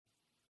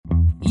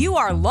You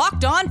are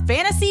Locked On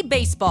Fantasy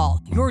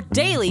Baseball, your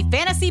daily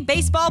fantasy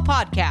baseball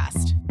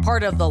podcast.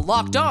 Part of the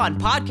Locked On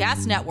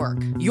Podcast Network,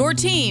 your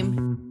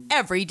team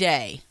every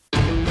day.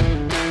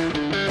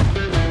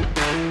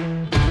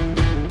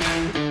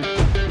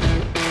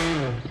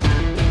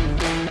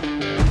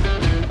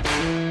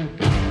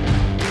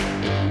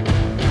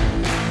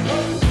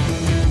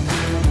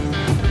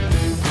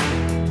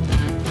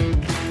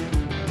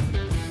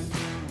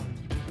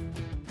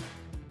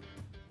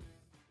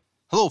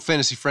 Hello,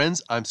 fantasy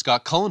friends. I'm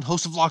Scott Cullen,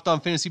 host of Locked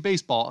On Fantasy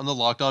Baseball on the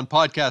Locked On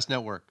Podcast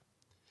Network.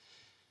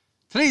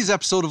 Today's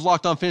episode of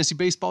Locked On Fantasy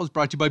Baseball is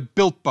brought to you by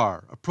Built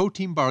Bar, a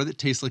protein bar that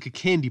tastes like a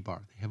candy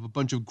bar. They have a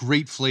bunch of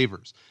great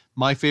flavors.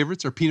 My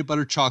favorites are peanut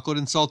butter, chocolate,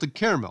 and salted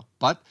caramel,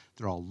 but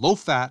they're all low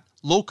fat,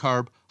 low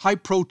carb, high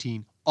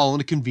protein, all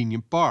in a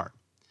convenient bar.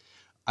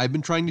 I've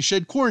been trying to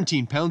shed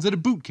quarantine pounds at a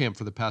boot camp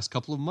for the past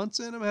couple of months,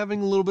 and I'm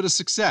having a little bit of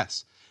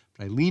success.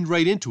 But I leaned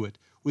right into it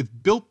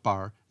with Built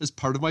Bar as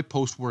part of my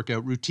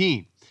post-workout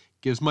routine.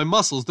 It gives my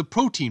muscles the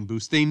protein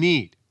boost they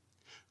need.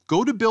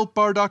 Go to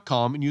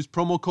BuiltBar.com and use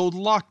promo code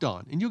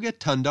LOCKEDON, and you'll get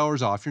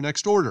 $10 off your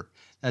next order.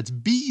 That's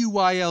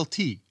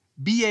BUILTBAR.com,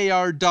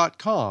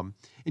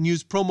 and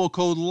use promo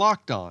code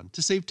LOCKEDON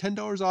to save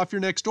 $10 off your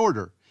next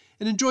order,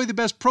 and enjoy the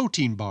best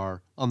protein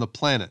bar on the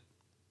planet.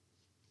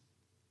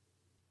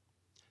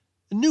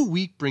 A new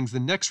week brings the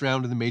next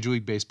round of the Major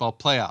League Baseball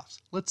playoffs.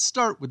 Let's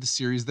start with the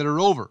series that are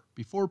over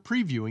before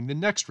previewing the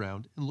next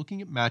round and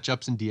looking at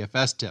matchups and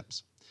DFS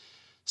tips.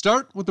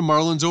 Start with the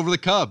Marlins over the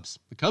Cubs.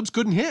 The Cubs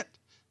couldn't hit.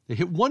 They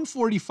hit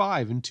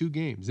 145 in 2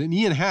 games. And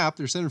Ian Happ,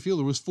 their center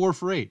fielder, was 4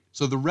 for 8.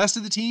 So the rest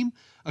of the team,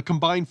 a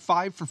combined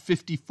 5 for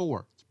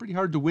 54. It's pretty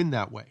hard to win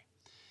that way.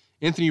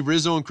 Anthony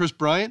Rizzo and Chris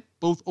Bryant,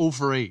 both 0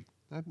 for 8.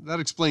 That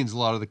explains a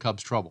lot of the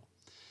Cubs' trouble.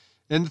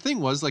 And the thing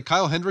was, like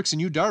Kyle Hendricks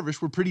and Yu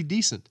Darvish were pretty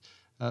decent.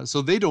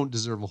 So they don't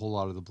deserve a whole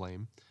lot of the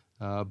blame.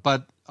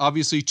 But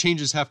obviously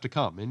changes have to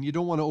come. And you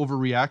don't want to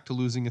overreact to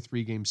losing a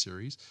 3-game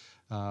series,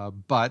 or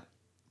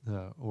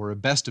a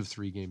best of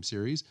 3-game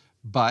series.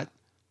 But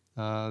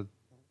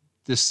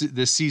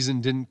this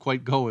season didn't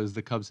quite go as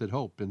the Cubs had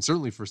hoped. And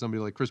certainly for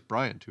somebody like Chris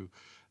Bryant, who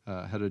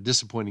had a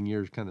disappointing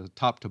year kind of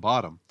top to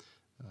bottom,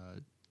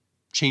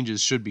 changes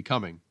should be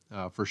coming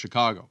for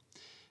Chicago.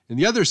 In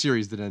the other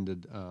series that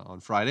ended on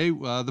Friday,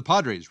 the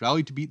Padres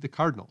rallied to beat the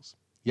Cardinals.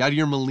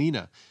 Yadier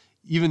Molina,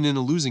 even in a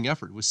losing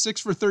effort, was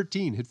 6 for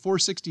 13, hit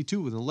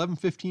 462 with an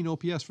 11.15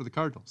 OPS for the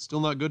Cardinals. Still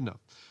not good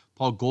enough.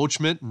 Paul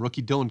Goldschmidt and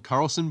rookie Dylan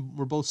Carlson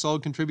were both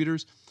solid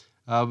contributors,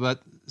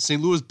 but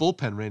St. Louis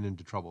bullpen ran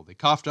into trouble. They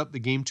coughed up the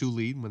Game 2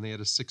 lead when they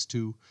had a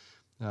 6-2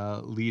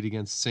 lead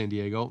against San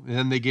Diego, and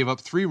then they gave up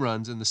 3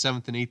 runs in the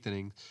 7th and 8th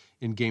inning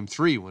in Game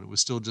 3 when it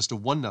was still just a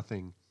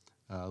 1-0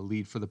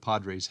 lead for the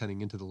Padres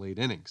heading into the late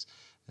innings.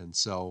 And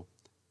so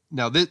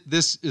now,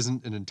 this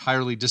isn't an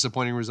entirely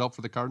disappointing result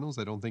for the Cardinals.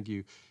 I don't think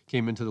you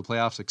came into the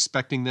playoffs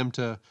expecting them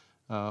to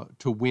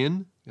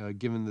win,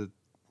 given that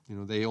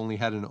they only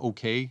had an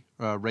okay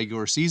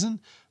regular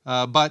season.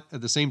 But at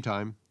the same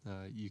time,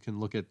 you can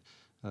look at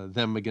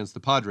them against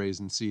the Padres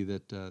and see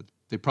that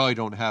they probably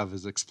don't have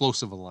as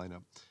explosive a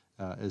lineup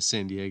as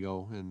San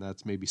Diego, and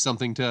that's maybe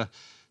something to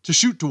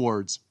shoot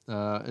towards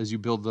as you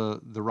build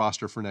the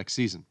roster for next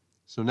season.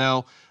 So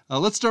now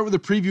let's start with a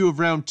preview of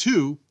round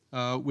 2.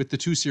 With the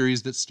 2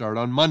 series that start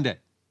on Monday.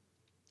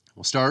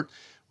 We'll start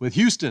with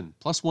Houston,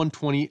 plus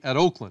 120 at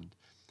Oakland.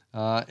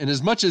 And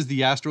as much as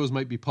the Astros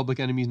might be public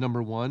enemies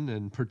number 1,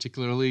 and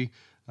particularly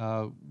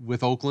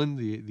with Oakland,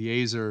 the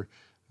A's are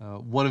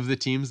one of the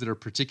teams that are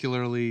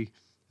particularly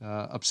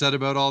upset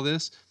about all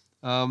this,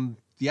 the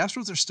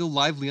Astros are still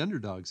lively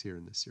underdogs here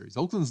in this series.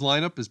 Oakland's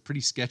lineup is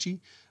pretty sketchy,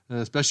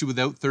 especially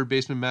without third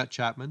baseman Matt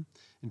Chapman.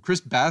 And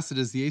Chris Bassett,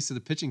 as the ace of the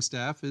pitching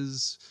staff, he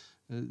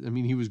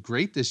was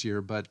great this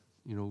year, but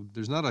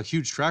there's not a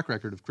huge track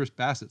record of Chris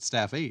Bassett,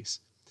 staff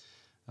ace.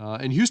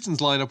 And Houston's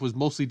lineup was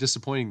mostly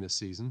disappointing this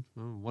season.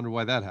 I wonder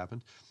why that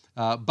happened.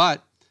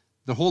 But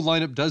the whole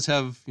lineup does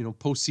have,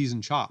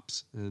 postseason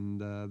chops.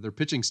 And their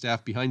pitching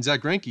staff behind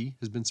Zach Greinke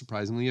has been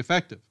surprisingly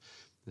effective.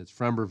 It's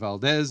Framber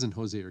Valdez and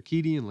Jose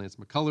Urquidy and Lance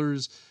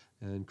McCullers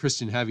and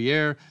Christian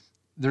Javier.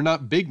 They're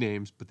not big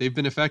names, but they've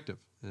been effective.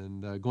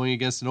 And going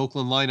against an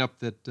Oakland lineup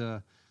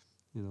that,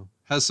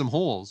 has some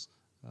holes,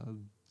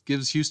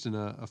 gives Houston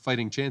a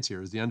fighting chance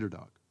here as the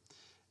underdog.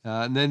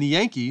 And then the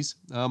Yankees,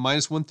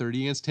 minus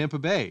 130 against Tampa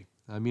Bay.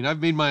 I've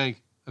made my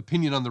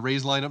opinion on the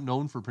Rays lineup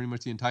known for pretty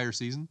much the entire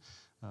season.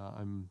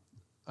 I'm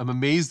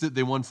amazed that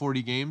they won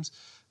 40 games,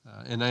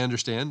 and I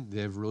understand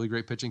they have a really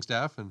great pitching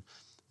staff and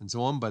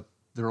so on, but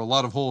there are a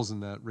lot of holes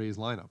in that Rays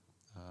lineup.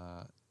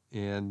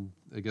 And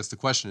I guess the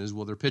question is,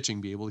 will their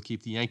pitching be able to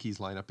keep the Yankees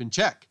lineup in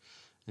check?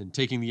 And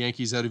taking the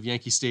Yankees out of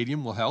Yankee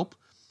Stadium will help.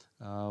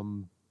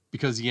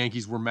 Because the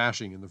Yankees were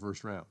mashing in the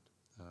first round.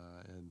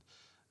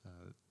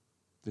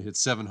 They hit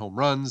 7 home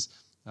runs,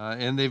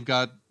 and they've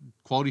got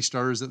quality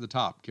starters at the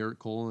top. Garrett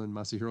Cole and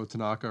Masahiro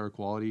Tanaka are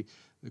quality.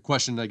 The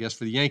question, I guess,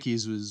 for the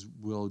Yankees was,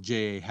 will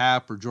J.A.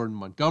 Happ or Jordan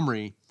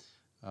Montgomery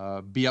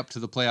be up to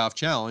the playoff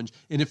challenge?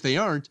 And if they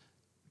aren't,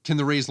 can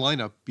the Rays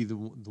lineup be the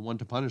one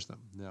to punish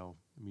them? Now,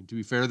 I mean, to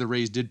be fair, the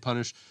Rays did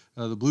punish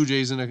the Blue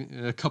Jays in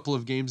a couple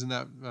of games in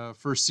that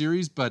first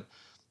series, but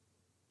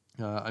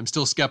I'm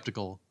still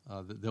skeptical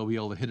that they'll be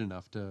able to hit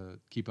enough to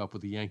keep up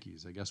with the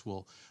Yankees. I guess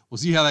we'll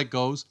see how that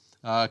goes.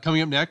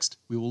 Coming up next,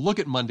 we will look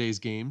at Monday's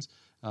games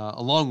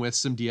along with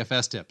some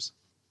DFS tips.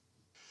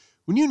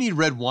 When you need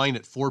red wine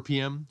at 4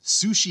 p.m.,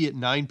 sushi at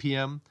 9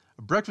 p.m.,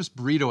 a breakfast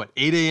burrito at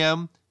 8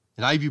 a.m.,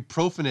 and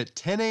ibuprofen at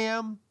 10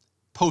 a.m.,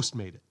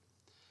 Postmate it.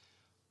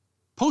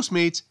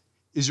 Postmates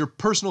is your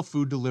personal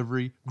food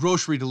delivery,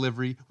 grocery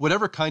delivery,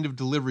 whatever kind of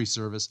delivery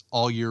service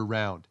all year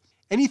round.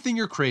 Anything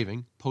you're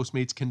craving,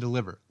 Postmates can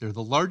deliver. They're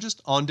the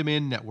largest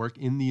on-demand network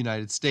in the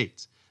United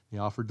States. They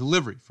offer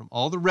delivery from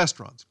all the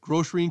restaurants,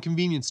 grocery and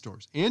convenience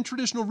stores, and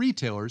traditional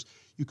retailers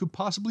you could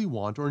possibly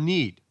want or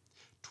need.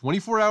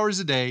 24 hours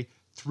a day,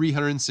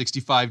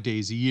 365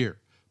 days a year.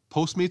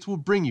 Postmates will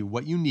bring you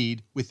what you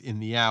need within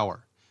the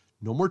hour.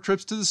 No more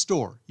trips to the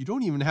store. You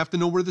don't even have to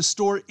know where the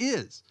store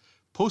is.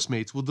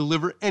 Postmates will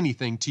deliver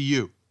anything to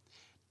you.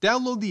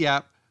 Download the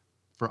app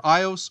for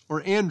iOS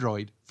or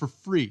Android for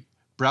free.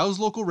 Browse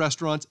local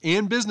restaurants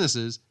and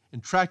businesses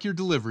and track your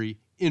delivery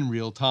in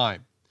real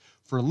time.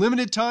 For a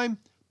limited time,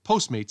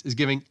 Postmates is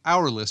giving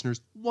our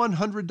listeners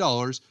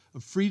 $100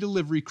 of free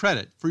delivery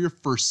credit for your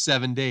first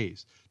 7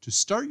 days. To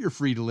start your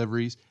free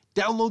deliveries,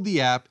 download the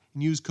app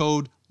and use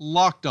code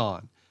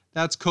LOCKEDON.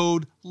 That's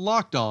code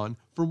LOCKEDON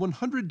for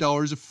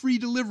 $100 of free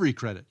delivery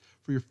credit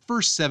for your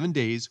first 7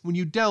 days when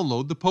you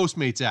download the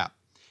Postmates app.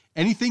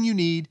 Anything you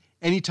need,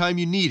 anytime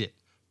you need it.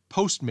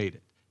 Postmate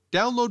it.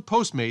 Download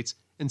Postmates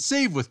and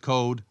save with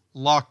code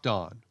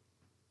LOCKEDON.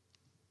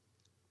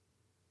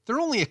 There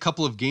are only a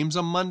couple of games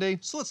on Monday,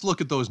 so let's look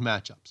at those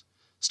matchups.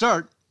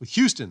 Start with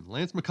Houston,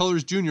 Lance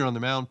McCullers Jr. on the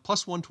mound,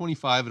 plus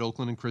 125 at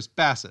Oakland and Chris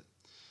Bassett.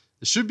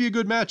 This should be a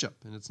good matchup,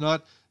 and it's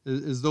not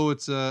as though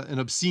it's an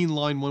obscene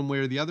line one way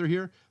or the other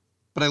here,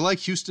 but I like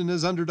Houston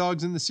as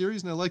underdogs in the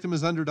series, and I like them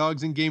as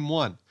underdogs in Game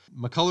 1.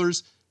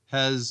 McCullers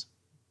has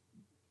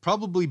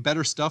probably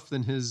better stuff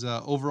than his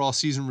overall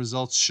season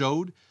results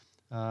showed,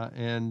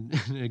 and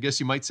I guess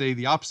you might say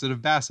the opposite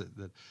of Bassett,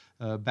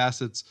 that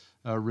Bassett's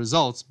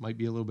results might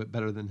be a little bit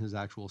better than his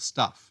actual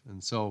stuff.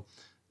 And so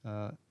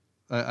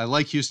I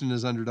like Houston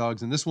as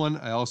underdogs in this one.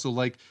 I also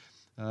like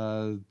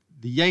the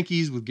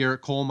Yankees with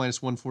Garrett Cole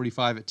minus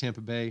 145 at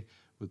Tampa Bay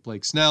with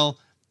Blake Snell.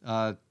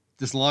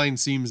 This line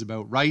seems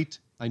about right.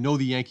 I know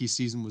the Yankees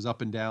season was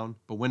up and down,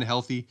 but when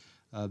healthy,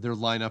 their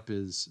lineup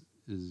is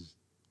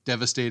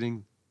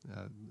devastating.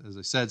 As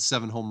I said,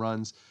 7 home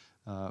runs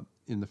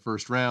in the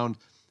first round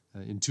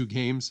in 2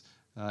 games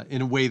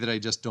in a way that I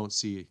just don't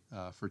see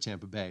for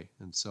Tampa Bay.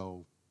 And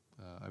so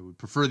I would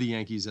prefer the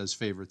Yankees as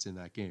favorites in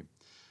that game.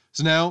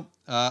 So now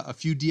a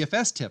few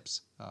DFS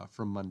tips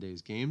from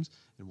Monday's games.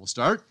 And we'll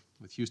start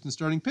with Houston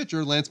starting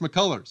pitcher Lance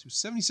McCullers, who's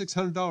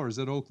 $7,600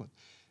 at Oakland.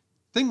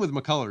 Thing with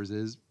McCullers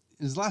is,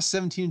 in his last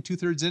 17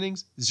 2/3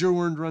 innings, 0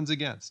 earned runs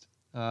against.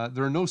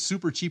 There are no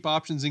super cheap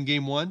options in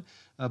Game 1,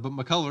 but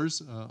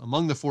McCullers,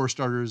 among the 4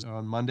 starters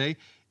on Monday,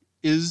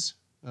 is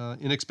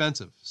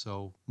inexpensive.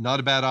 So not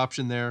a bad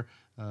option there,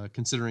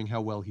 considering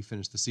how well he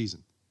finished the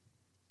season.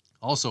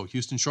 Also,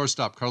 Houston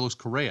shortstop Carlos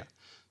Correa,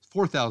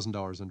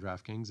 $4,000 on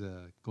DraftKings,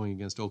 going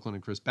against Oakland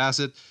and Chris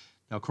Bassett.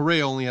 Now,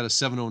 Correa only had a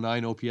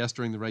 709 OPS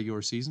during the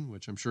regular season,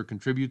 which I'm sure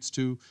contributes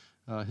to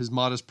his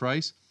modest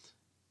price.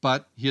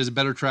 But he has a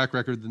better track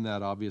record than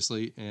that,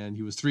 obviously, and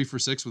he was 3 for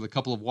 6 with a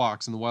couple of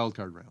walks in the wild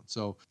card round.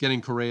 So getting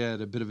Correa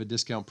at a bit of a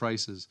discount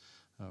price is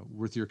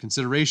worth your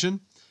consideration.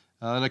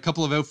 And a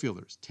couple of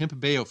outfielders. Tampa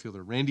Bay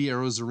outfielder Randy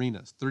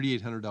Arozarena,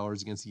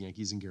 $3,800 against the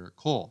Yankees and Garrett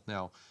Cole.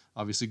 Now,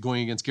 obviously,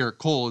 going against Garrett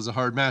Cole is a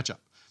hard matchup,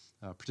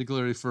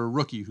 particularly for a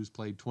rookie who's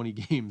played 20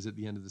 games at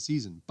the end of the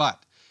season.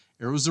 But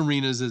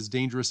Arozarena is as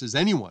dangerous as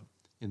anyone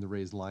in the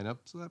Rays lineup,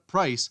 so that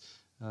price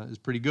is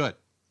pretty good.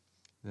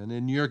 And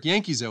in New York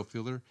Yankees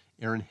outfielder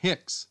Aaron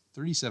Hicks,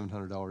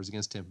 $3,700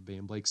 against Tampa Bay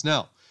and Blake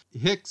Snell.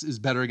 Hicks is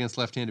better against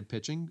left-handed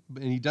pitching,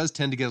 and he does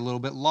tend to get a little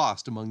bit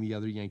lost among the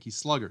other Yankee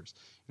sluggers.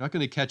 You're not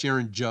going to catch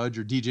Aaron Judge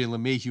or DJ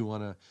LeMahieu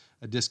on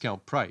a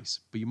discount price,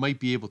 but you might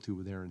be able to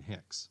with Aaron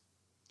Hicks.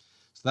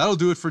 So that'll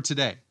do it for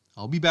today.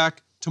 I'll be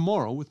back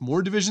tomorrow with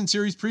more Division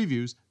Series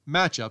previews,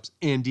 matchups,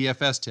 and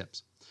DFS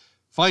tips.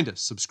 Find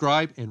us,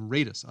 subscribe, and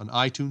rate us on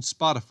iTunes,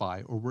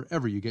 Spotify, or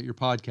wherever you get your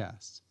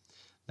podcasts.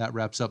 That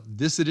wraps up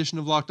this edition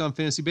of Locked On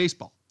Fantasy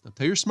Baseball. Now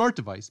tell your smart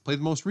device to play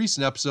the most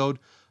recent episode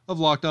of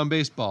Locked On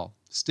Baseball.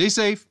 Stay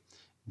safe,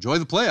 enjoy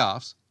the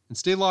playoffs, and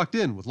stay locked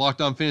in with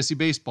Locked On Fantasy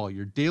Baseball,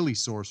 your daily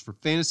source for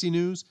fantasy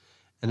news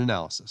and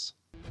analysis.